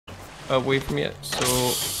away from it, so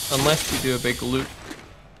unless we do a big loop.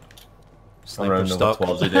 Sniper stock.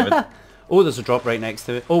 Towards you, David. Oh, there's a drop right next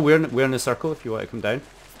to it. Oh, we're in the circle if you want to come down.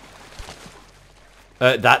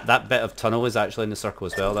 That bit of tunnel is actually in the circle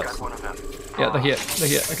as well. That's... Yeah, they're here. They're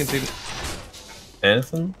here. I can see them.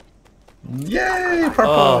 Anything? Yay,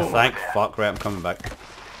 purple! Oh, thank fuck. Right, I'm coming back.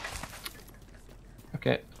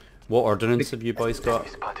 Okay. What ordnance have you boys got?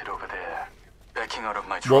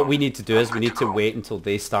 What we need to do is we need to wait until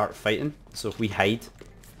they start fighting. So if we hide,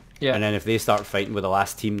 Yeah. and then if they start fighting with the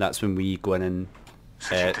last team, that's when we go in and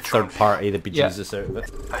third party the bejesus out of it.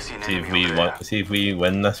 See if we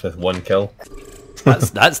win this with 1 kill.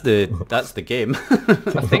 That's the game.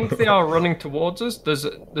 I think they are running towards us. There's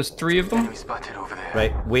 3 of them.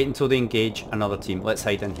 Right, wait until they engage another team. Let's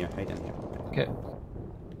hide in here. Hide in here. Okay.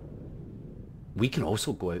 We can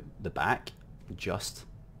also go out the back. Just.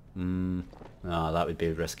 No, that would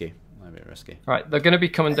be risky. That'd be risky. Right, they're going to be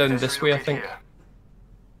coming down this way, I think.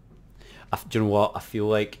 Do you know what? I feel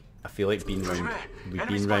like being round. We've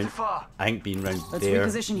been round. I think being round there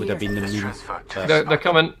would have been the mean. They're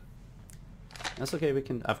coming. That's okay. We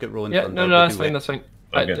can. I've got rolling. Yeah, no, that's fine. That's fine.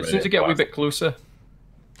 Right, as soon as you get a wee bit closer.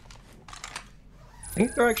 I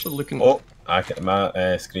think they're actually looking. Oh,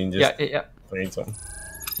 my screen just. Yeah. Playing something.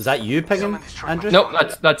 Is that you pinging, Andrew? No,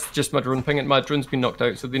 that's just my drone pinging. My drone's been knocked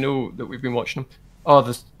out, so they know that we've been watching them.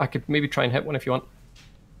 Oh, I could maybe try and hit one if you want.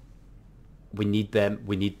 We need them.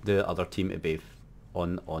 We need the other team to be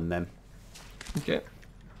on them. Okay.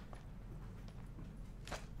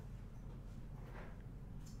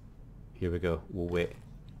 Here we go. We'll wait.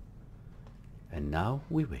 And now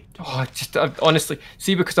we wait. Oh, honestly,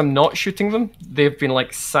 see, because I'm not shooting them, they've been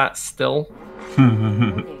like sat still.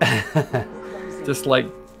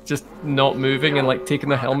 just not moving and like taking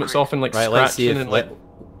their helmets off and like scratching and like.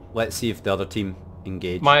 Let's see if the other team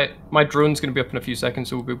engage. My drone's gonna be up in a few seconds,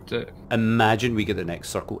 so we'll be able to. Imagine we get the next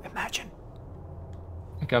circle. Imagine.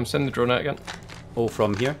 Okay, I'm sending the drone out again. Oh,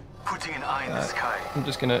 from here. Putting an eye in the sky. I'm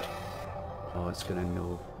just gonna. Oh, it's gonna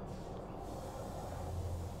know.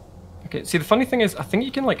 Okay, see the funny thing is, I think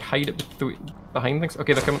you can like hide it behind things.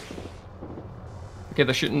 Okay, they're coming. Okay,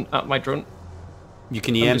 they're shooting at my drone. You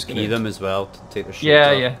can EMP them as well to take their shields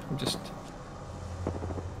off. Yeah. I'm just.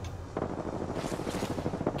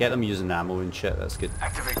 Get them using ammo and shit. That's good.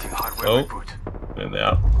 Activating hardware reboot. There they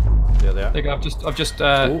are. There they are. There you go. I've just.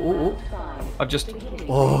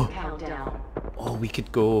 Oh, we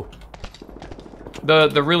could go.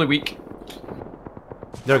 They're really weak.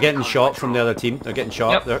 They're getting shot from the other team. They're getting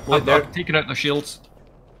shot. Yep. They're taking out their shields.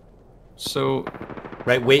 So.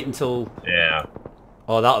 Right, wait until. Yeah.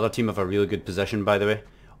 Oh, that other team have a really good position, by the way.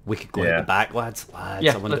 We could go at the back, lads.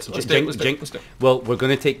 Yeah, let's do it. Well, we're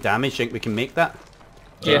going to take damage. Think we can make that?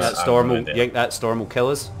 Yes. That storm will kill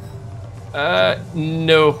us?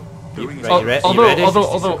 No. Ready?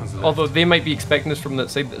 Although they might be expecting us from that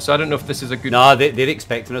side, so I don't know if this is a good... No, they're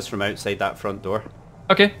expecting us from outside that front door.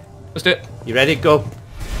 Okay, let's do it. You ready? Go.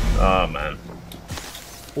 Oh, man.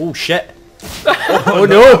 Oh, shit. Oh,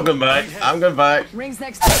 no! I'm going back. Rings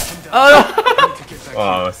next. Oh,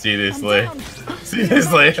 Oh, seriously.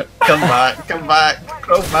 Seriously. Come back. Go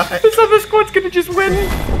back. This other squad's gonna just win.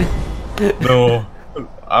 No.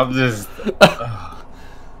 I'm just...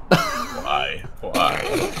 Why?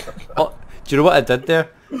 Oh, do you know what I did there?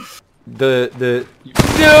 The...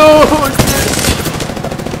 No!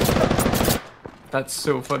 That's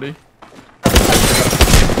so funny.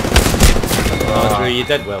 Oh, Drew, you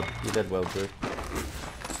did well. You did well, Drew.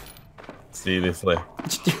 Seriously.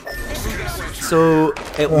 So,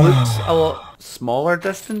 it looks a lot smaller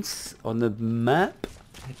distance on the map.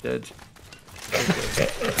 It did.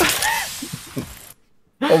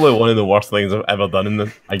 Probably one of the worst things I've ever done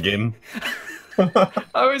in a game.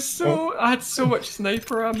 I had so much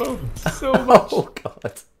sniper ammo. So much. Oh,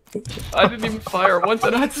 God. I didn't even fire once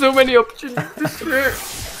and I had so many opportunities to shoot.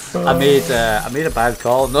 I made a bad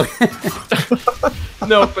call. No.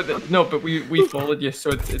 No, but we followed you,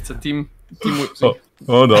 so it's a team whoopsie. Oh,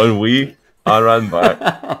 hold on, I ran back.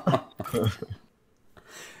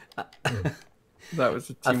 That was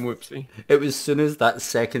a team whoopsie. It was as soon as that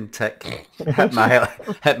second tick hit my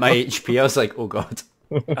HP, I was like, oh God.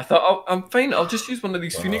 I thought, oh, I'm fine, I'll just use one of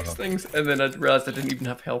these Phoenix things, and then I realised I didn't even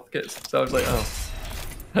have health kits, so I was like, oh.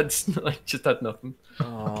 I just had nothing.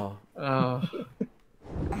 Oh. Oh.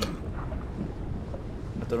 I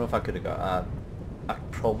don't know if I could have got I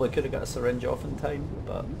probably could have got a syringe off in time,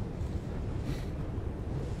 but...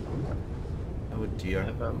 Oh dear.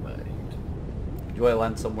 Never mind. Do you want to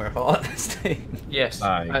land somewhere hot this time? Yes.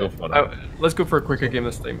 Aye, go for it. Let's go for a quicker game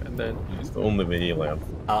this time, and then... It's the only way you learn.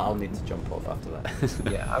 I'll need to jump off after that.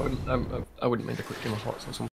 Yeah, I wouldn't mind a quick game of hot or something.